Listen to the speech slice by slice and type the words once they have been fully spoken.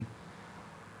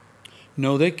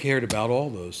No, they cared about all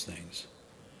those things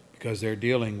because they're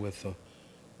dealing with the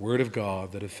Word of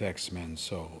God that affects men's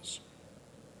souls.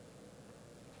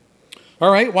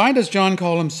 All right, why does John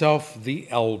call himself the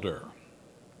elder?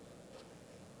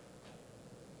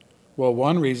 Well,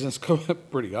 one reason is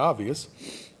pretty obvious.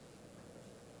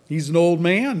 He's an old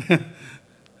man.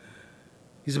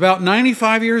 He's about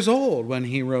 95 years old when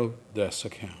he wrote this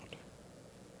account.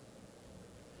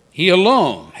 He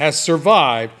alone has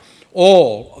survived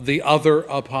all the other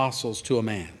apostles to a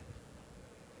man.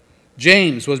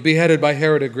 James was beheaded by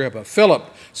Herod Agrippa.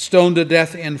 Philip stoned to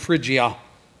death in Phrygia.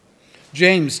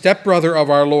 James, stepbrother of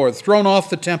our Lord, thrown off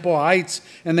the temple heights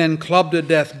and then clubbed to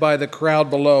death by the crowd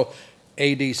below,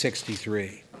 AD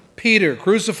 63. Peter,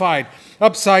 crucified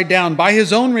upside down by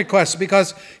his own request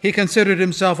because he considered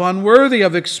himself unworthy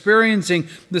of experiencing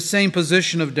the same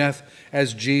position of death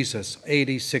as Jesus,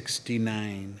 AD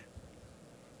 69.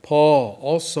 Paul,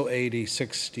 also AD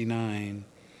 69,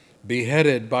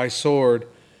 beheaded by sword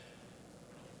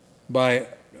by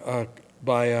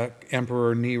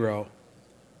Emperor Nero,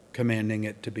 commanding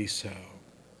it to be so.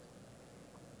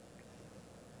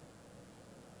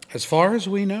 As far as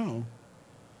we know,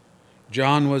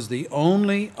 John was the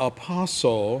only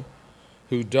apostle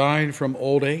who died from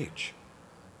old age.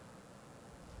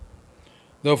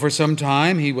 Though for some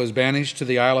time he was banished to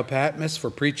the Isle of Patmos for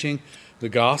preaching the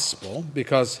gospel,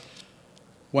 because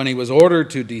when he was ordered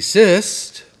to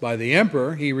desist by the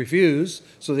emperor, he refused,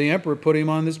 so the emperor put him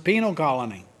on this penal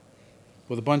colony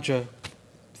with a bunch of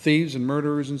thieves and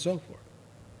murderers and so forth.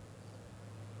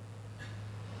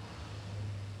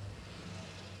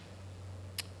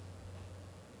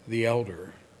 The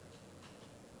elder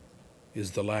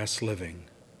is the last living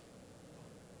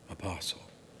apostle.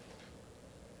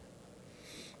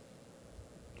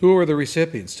 Who are the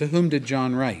recipients? To whom did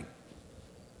John write?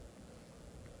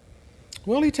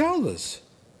 Well, he tells us.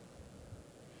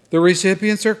 The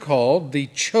recipients are called the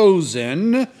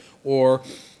chosen, or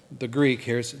the Greek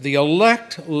here is the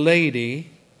elect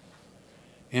lady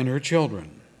and her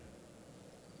children.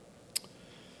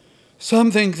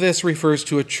 Some think this refers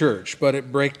to a church, but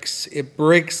it breaks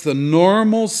the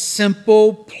normal,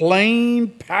 simple, plain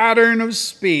pattern of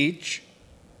speech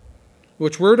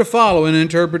which we're to follow in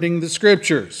interpreting the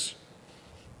Scriptures.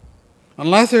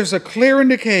 Unless there's a clear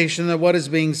indication that what is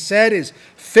being said is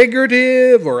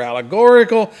figurative or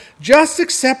allegorical, just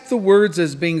accept the words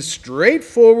as being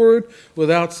straightforward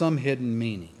without some hidden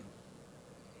meaning.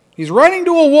 He's writing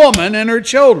to a woman and her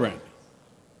children.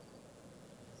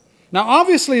 Now,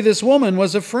 obviously, this woman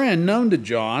was a friend known to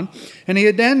John, and he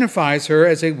identifies her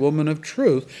as a woman of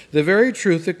truth, the very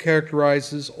truth that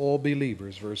characterizes all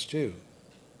believers, verse 2.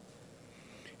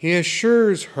 He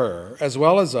assures her, as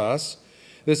well as us,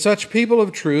 that such people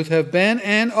of truth have been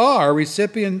and are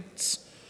recipients